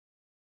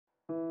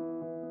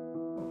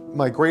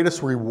My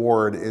greatest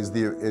reward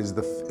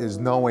is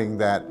knowing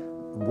that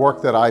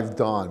work that I've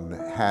done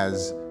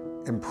has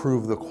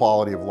improved the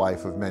quality of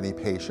life of many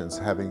patients,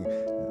 having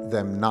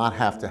them not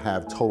have to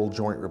have total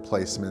joint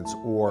replacements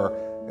or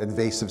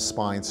invasive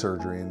spine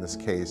surgery in this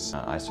case.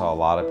 I saw a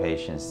lot of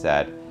patients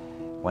that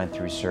went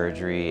through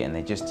surgery and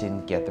they just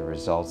didn't get the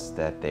results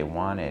that they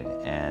wanted,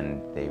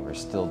 and they were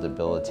still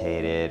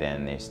debilitated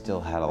and they still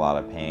had a lot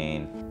of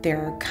pain.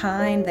 They're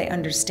kind, they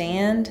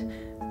understand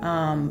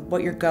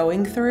what you're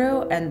going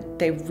through, and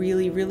they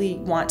really, really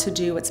want to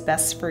do what's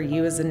best for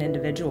you as an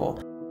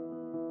individual.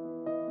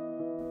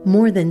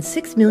 More than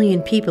 6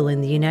 million people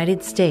in the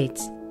United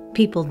States,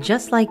 people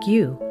just like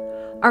you,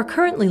 are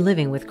currently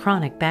living with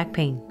chronic back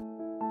pain.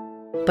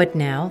 But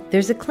now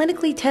there's a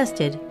clinically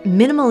tested,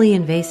 minimally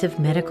invasive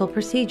medical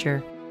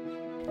procedure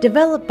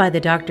developed by the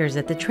doctors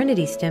at the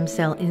Trinity Stem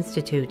Cell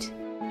Institute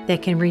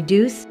that can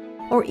reduce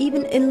or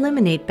even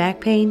eliminate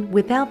back pain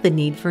without the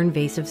need for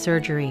invasive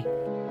surgery.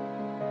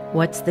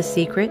 What's the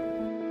secret?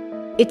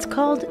 It's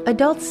called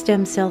adult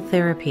stem cell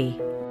therapy,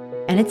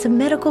 and it's a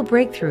medical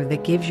breakthrough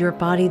that gives your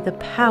body the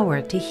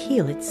power to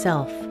heal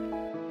itself.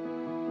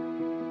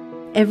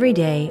 Every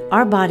day,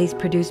 our bodies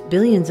produce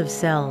billions of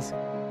cells,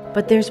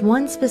 but there's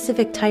one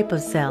specific type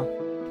of cell,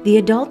 the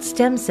adult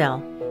stem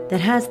cell, that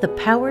has the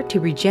power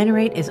to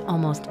regenerate as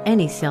almost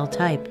any cell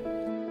type.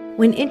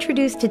 When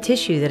introduced to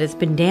tissue that has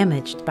been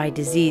damaged by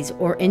disease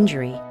or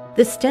injury,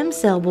 the stem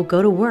cell will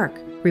go to work,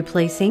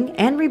 replacing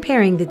and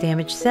repairing the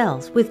damaged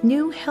cells with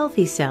new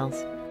healthy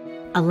cells,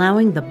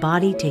 allowing the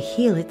body to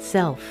heal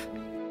itself.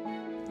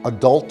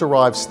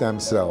 Adult-derived stem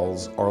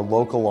cells are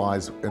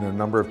localized in a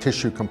number of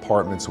tissue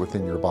compartments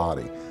within your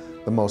body.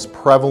 The most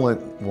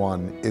prevalent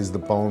one is the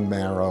bone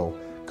marrow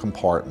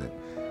compartment.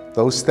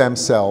 Those stem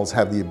cells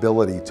have the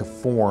ability to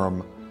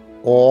form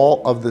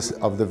all of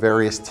the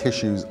various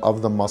tissues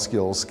of the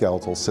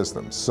musculoskeletal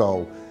system.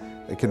 So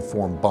it can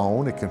form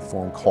bone, it can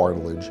form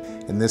cartilage.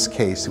 In this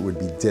case, it would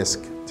be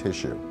disc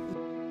tissue.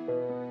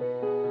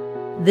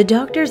 The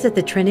doctors at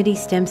the Trinity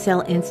Stem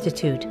Cell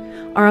Institute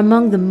are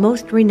among the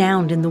most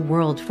renowned in the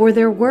world for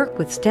their work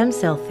with stem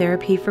cell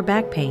therapy for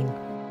back pain.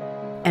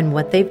 And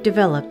what they've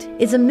developed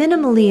is a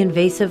minimally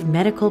invasive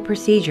medical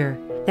procedure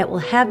that will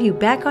have you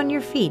back on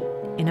your feet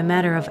in a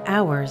matter of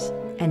hours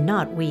and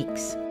not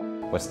weeks.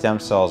 What stem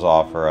cells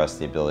offer us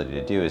the ability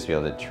to do is be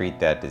able to treat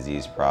that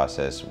disease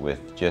process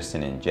with just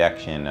an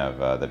injection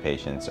of the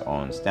patient's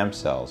own stem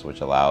cells,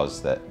 which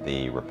allows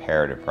the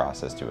reparative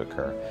process to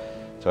occur.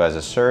 So as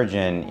a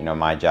surgeon,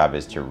 my job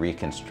is to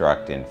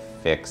reconstruct and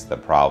fix the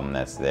problem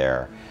that's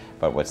there.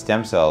 But what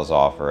stem cells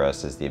offer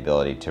us is the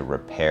ability to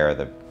repair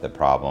the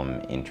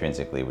problem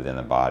intrinsically within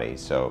the body,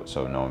 so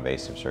no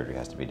invasive surgery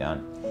has to be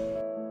done.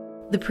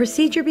 The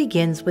procedure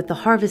begins with the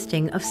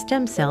harvesting of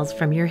stem cells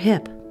from your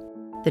hip.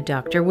 The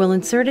doctor will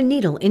insert a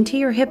needle into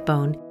your hip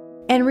bone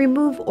and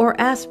remove or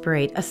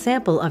aspirate a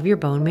sample of your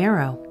bone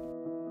marrow.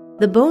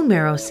 The bone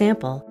marrow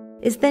sample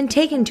is then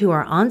taken to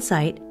our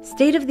on-site,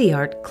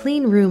 state-of-the-art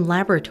clean room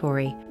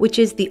laboratory, which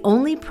is the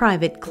only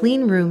private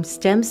clean room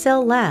stem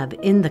cell lab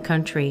in the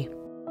country.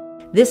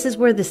 This is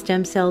where the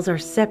stem cells are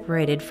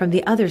separated from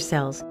the other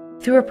cells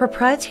through a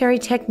proprietary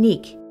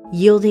technique,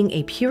 yielding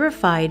a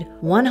purified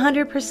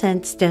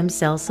 100% stem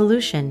cell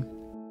solution.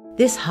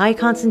 This high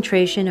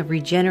concentration of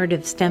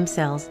regenerative stem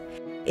cells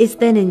is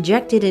then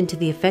injected into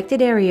the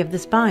affected area of the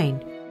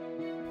spine,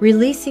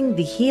 releasing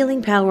the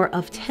healing power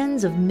of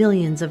tens of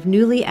millions of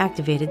newly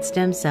activated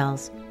stem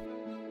cells.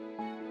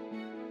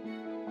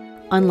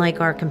 Unlike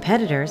our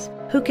competitors,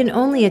 who can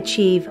only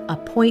achieve a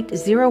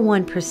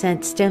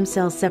 0.01% stem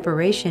cell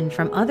separation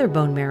from other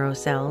bone marrow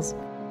cells,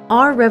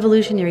 our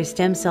revolutionary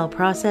stem cell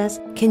process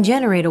can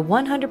generate a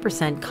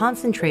 100%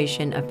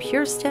 concentration of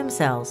pure stem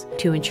cells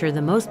to ensure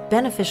the most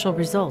beneficial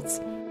results,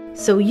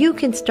 so you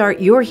can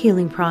start your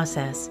healing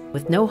process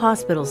with no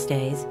hospital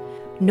stays,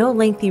 no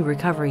lengthy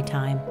recovery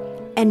time,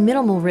 and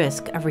minimal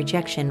risk of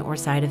rejection or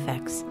side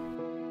effects.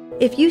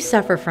 If you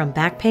suffer from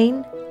back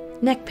pain,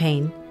 neck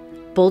pain,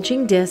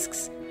 bulging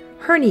discs,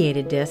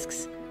 herniated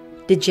discs,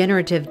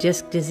 degenerative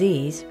disc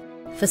disease,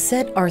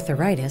 facet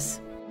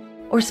arthritis,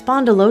 or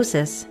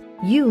spondylosis,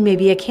 you may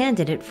be a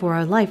candidate for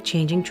our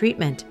life-changing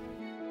treatment.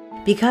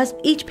 Because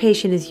each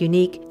patient is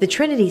unique, the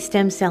Trinity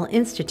Stem Cell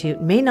Institute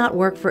may not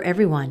work for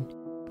everyone.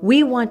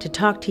 We want to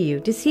talk to you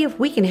to see if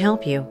we can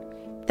help you.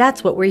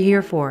 That's what we're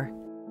here for.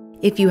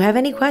 If you have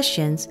any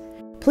questions,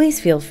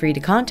 please feel free to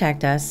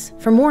contact us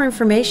for more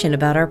information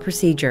about our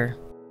procedure.